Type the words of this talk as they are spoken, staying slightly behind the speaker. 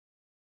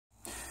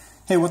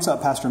Hey, what's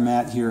up? Pastor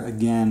Matt here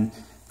again.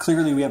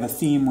 Clearly we have a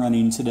theme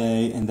running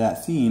today, and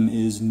that theme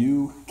is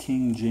New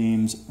King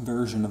James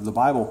Version of the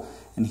Bible.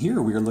 And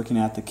here we are looking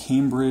at the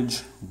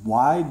Cambridge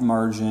wide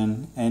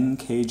margin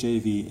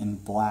NKJV in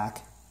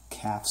black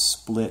calf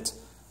split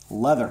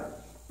leather.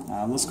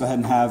 Let's go ahead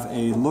and have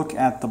a look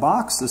at the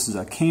box. This is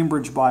a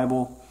Cambridge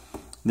Bible.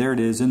 There it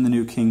is in the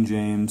New King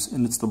James,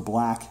 and it's the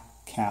black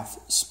calf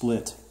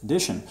split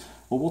edition.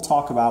 Well, we'll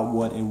talk about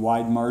what a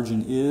wide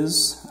margin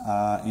is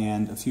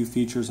and a few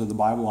features of the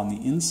Bible on the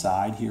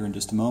inside here in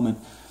just a moment.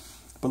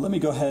 But let me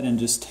go ahead and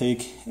just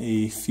take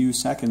a few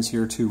seconds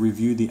here to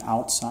review the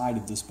outside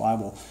of this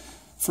Bible.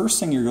 First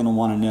thing you're going to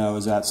want to know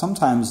is that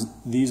sometimes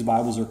these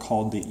Bibles are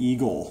called the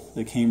Eagle.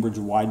 The Cambridge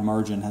wide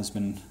margin has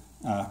been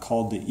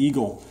called the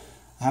Eagle.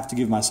 I have to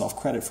give myself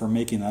credit for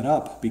making that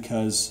up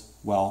because,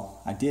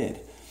 well, I did.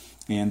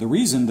 And the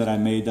reason that I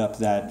made up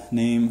that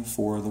name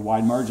for the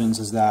wide margins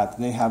is that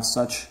they have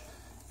such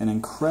an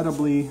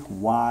incredibly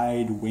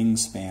wide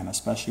wingspan,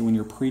 especially when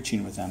you're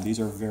preaching with them. These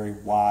are very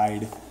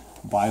wide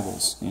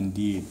Bibles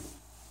indeed.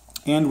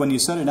 And when you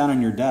set it down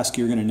on your desk,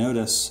 you're going to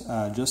notice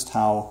just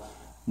how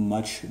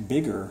much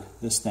bigger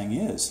this thing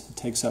is. It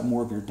takes up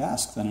more of your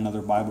desk than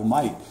another Bible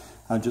might.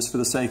 Just for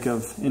the sake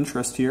of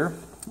interest here,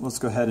 let's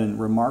go ahead and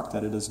remark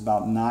that it is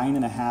about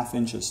 9.5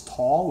 inches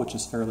tall, which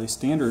is fairly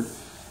standard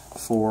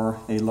for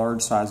a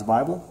large size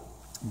Bible.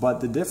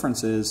 But the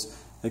difference is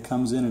it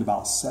comes in at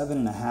about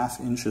 7.5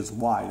 inches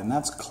wide, and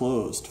that's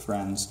closed,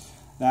 friends.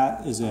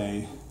 That is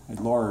a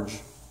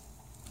large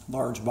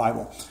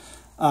Bible.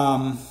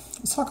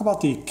 Let's talk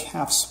about the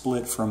calf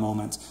split for a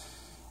moment.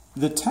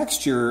 The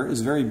texture is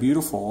very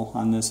beautiful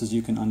on this, as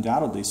you can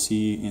undoubtedly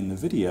see in the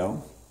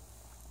video,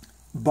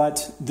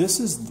 but this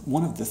is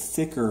one of the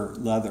thicker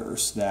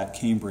leathers that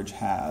Cambridge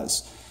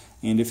has.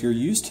 And if you're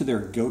used to their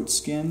goat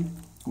skin,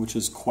 which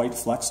is quite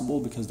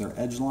flexible because they're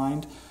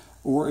edge-lined,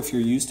 or if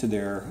you're used to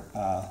their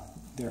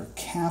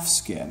calf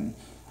skin,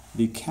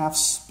 the calf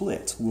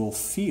split will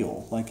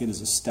feel like it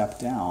is a step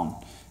down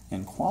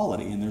in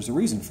quality, and there's a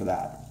reason for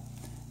that.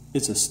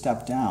 It's a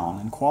step down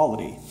in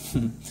quality.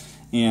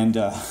 And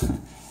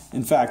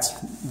in fact,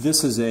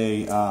 this is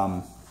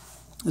a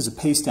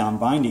paste down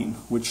binding,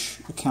 which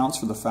accounts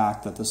for the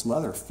fact that this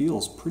leather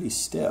feels pretty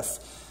stiff.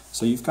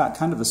 So you've got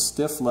kind of a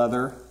stiff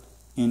leather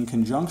in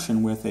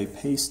conjunction with a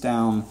paste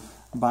down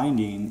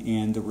binding,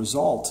 and the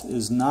result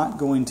is not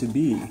going to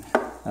be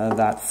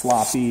that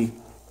floppy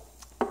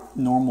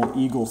normal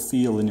eagle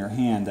feel in your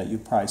hand that you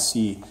probably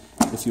see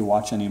if you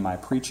watch any of my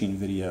preaching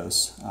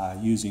videos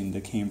using the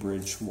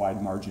Cambridge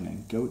wide margin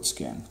and goat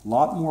skin. A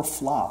lot more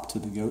flop to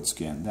the goat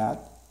skin, that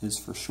is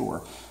for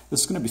sure.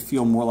 This is going to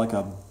feel more like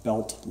a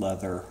belt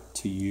leather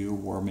to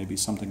you, or maybe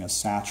something a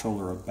satchel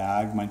or a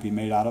bag might be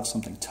made out of,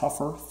 something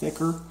tougher,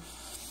 thicker.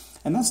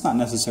 And that's not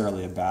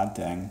necessarily a bad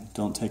thing,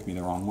 don't take me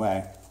the wrong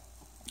way.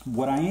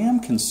 What I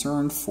am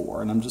concerned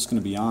for, and I'm just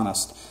going to be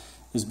honest,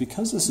 is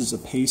because this is a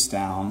paste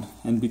down,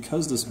 and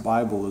because this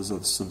Bible is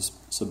of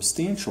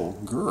substantial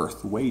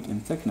girth, weight,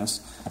 and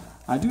thickness,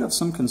 I do have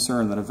some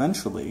concern that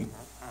eventually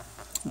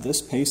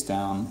this paste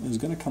down is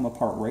going to come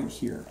apart right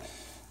here.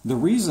 The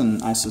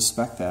reason I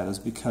suspect that is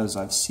because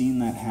I've seen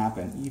that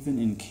happen even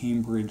in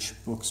Cambridge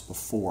books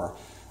before.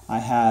 I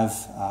have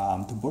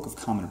the Book of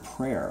Common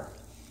Prayer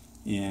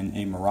in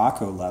a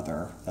Morocco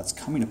leather that's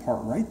coming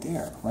apart right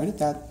there, right at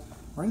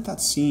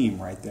that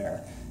seam right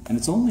there, and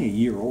it's only a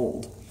year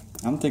old.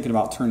 I'm thinking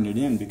about turning it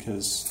in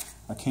because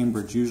a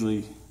Cambridge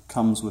usually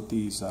comes with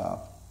these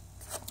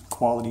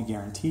quality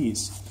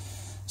guarantees.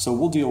 So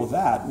we'll deal with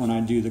that when I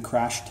do the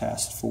crash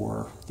test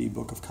for the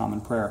Book of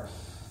Common Prayer.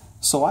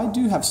 So I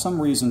do have some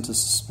reason to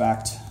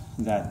suspect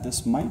that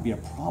this might be a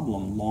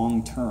problem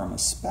long term,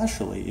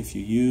 especially if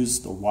you use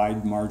the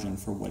wide margin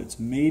for what it's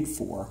made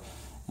for.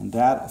 And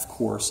that, of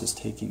course, is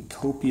taking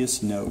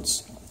copious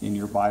notes in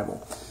your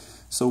Bible.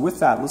 So with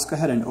that, let's go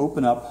ahead and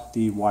open up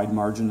the wide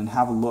margin and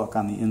have a look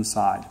on the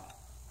inside.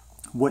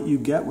 What you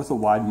get with a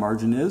wide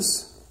margin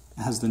is,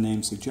 as the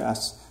name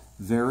suggests,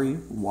 very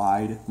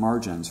wide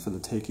margins for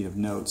the taking of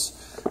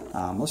notes.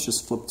 Let's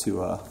just flip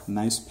to a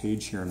nice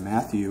page here in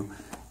Matthew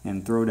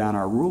and throw down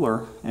our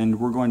ruler, and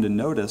we're going to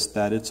notice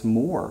that it's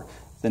more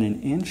than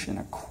 1.25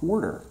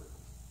 inches,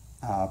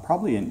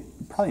 probably an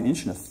 1.33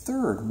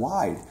 inches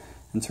wide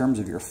in terms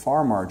of your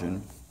far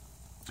margin.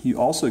 You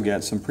also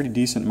get some pretty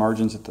decent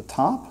margins at the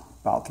top,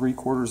 about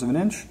 3/4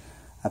 inch,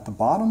 at the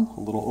bottom, a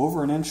little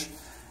over 1 inch.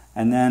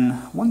 And then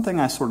one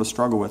thing I sort of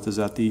struggle with is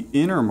that the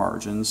inner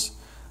margins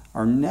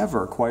are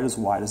never quite as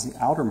wide as the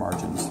outer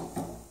margins.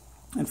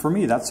 And for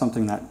me, that's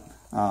something that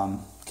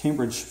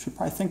Cambridge should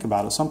probably think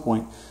about at some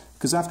point,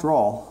 because after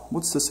all,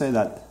 what's to say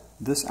that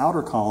this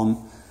outer column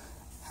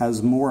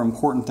has more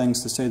important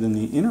things to say than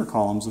the inner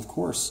columns? Of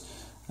course,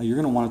 you're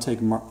going to want to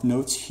take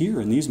notes here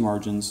in these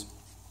margins,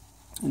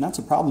 and that's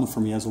a problem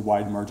for me as a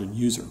wide margin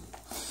user.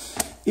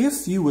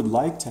 If you would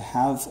like to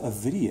have a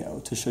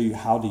video to show you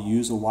how to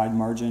use a wide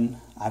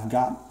margin, I've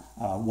got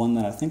one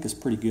that I think is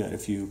pretty good.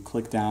 If you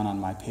click down on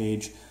my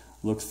page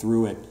look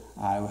through it,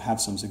 I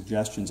have some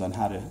suggestions on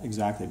how to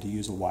exactly to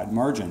use a wide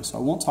margin. So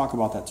I won't talk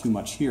about that too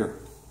much here.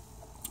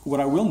 What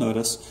I will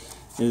notice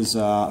is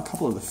a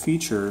couple of the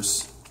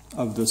features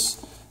of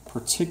this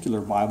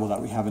particular Bible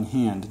that we have in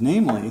hand.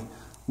 Namely,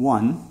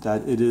 one,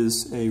 that it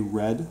is a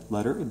red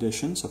letter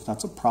edition. So if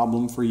that's a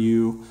problem for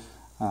you,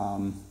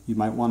 you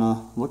might want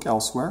to look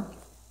elsewhere.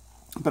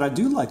 But I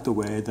do like the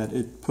way that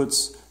it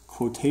puts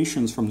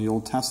quotations from the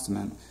Old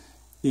Testament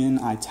in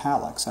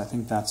italics. I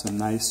think that's a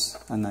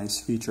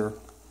nice feature.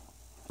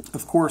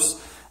 Of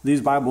course,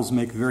 these Bibles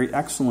make very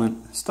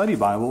excellent study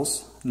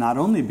Bibles, not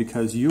only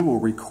because you will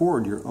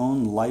record your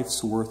own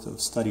life's worth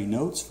of study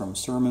notes from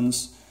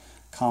sermons,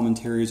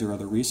 commentaries, or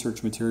other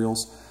research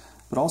materials,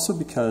 but also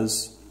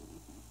because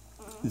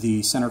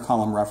the center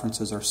column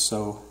references are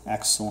so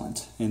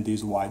excellent in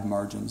these wide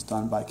margins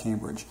done by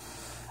Cambridge.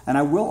 And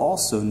I will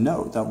also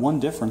note that one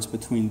difference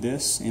between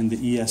this and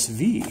the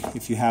ESV,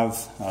 if you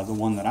have the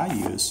one that I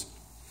use,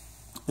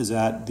 is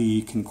that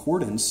the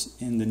concordance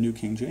in the New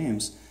King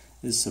James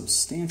is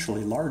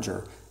substantially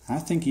larger. I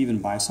think even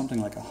by something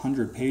like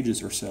 100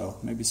 pages or so,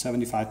 maybe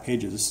 75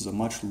 pages, this is a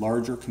much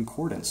larger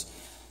concordance.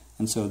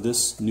 And so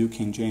this New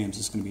King James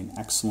is going to be an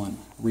excellent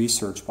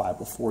research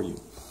Bible for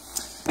you.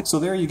 So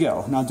there you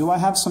go. Now, do I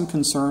have some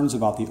concerns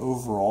about the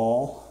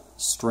overall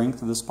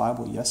strength of this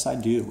Bible? Yes, I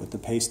do, with the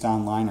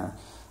paste-down liner.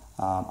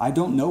 I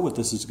don't know what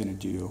this is going to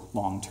do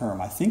long term.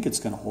 I think it's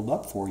going to hold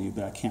up for you,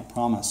 but I can't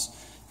promise.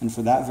 And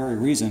for that very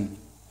reason,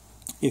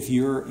 if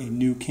you're a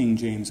New King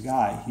James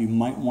guy, you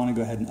might want to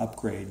go ahead and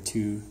upgrade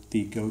to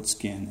the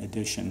goatskin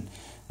edition.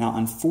 Now,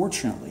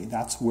 unfortunately,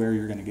 that's where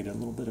you're going to get a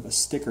little bit of a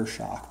sticker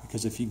shock,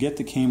 because if you get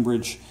the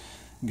Cambridge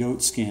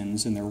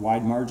goatskins and their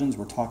wide margins,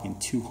 we're talking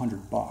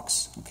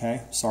 $200,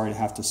 okay? Sorry to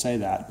have to say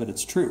that, but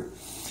it's true.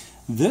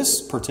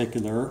 This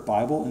particular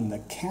Bible in the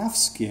calf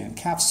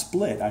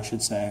split, I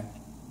should say,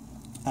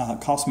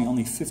 cost me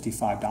only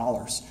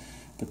 $55.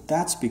 But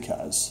that's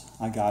because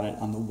I got it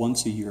on the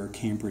once-a-year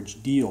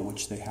Cambridge deal,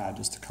 which they had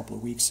just a couple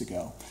of weeks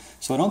ago.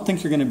 So I don't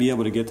think you're going to be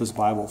able to get this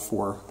Bible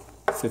for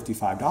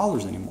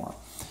 $55 anymore.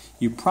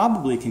 You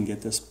probably can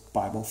get this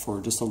Bible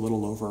for just a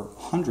little over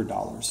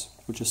 $100,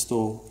 which is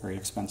still very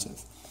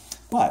expensive.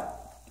 But,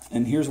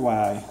 and here's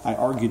why I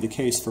argue the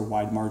case for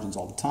wide margins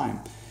all the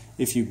time,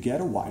 if you get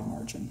a wide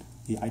margin,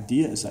 the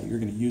idea is that you're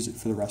going to use it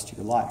for the rest of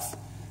your life,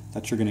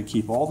 that you're going to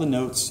keep all the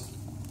notes,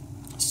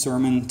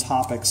 sermon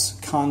topics,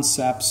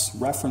 concepts,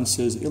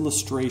 references,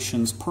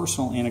 illustrations,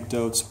 personal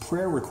anecdotes,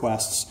 prayer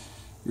requests.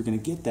 You're going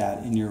to get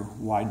that in your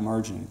wide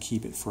margin and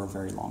keep it for a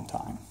very long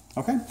time.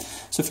 Okay?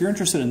 So if you're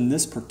interested in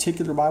this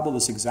particular Bible,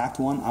 this exact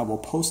one, I will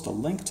post a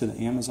link to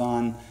the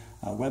Amazon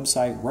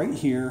website right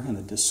here in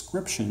the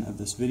description of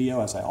this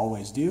video, as I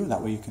always do.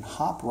 That way you can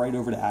hop right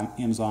over to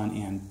Amazon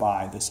and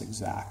buy this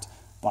exact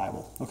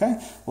Bible.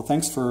 Okay? Well,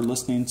 thanks for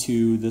listening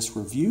to this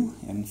review,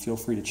 and feel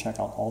free to check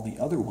out all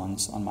the other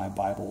ones on my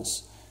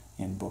Bibles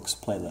and Books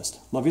playlist.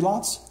 Love you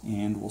lots,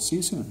 and we'll see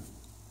you soon.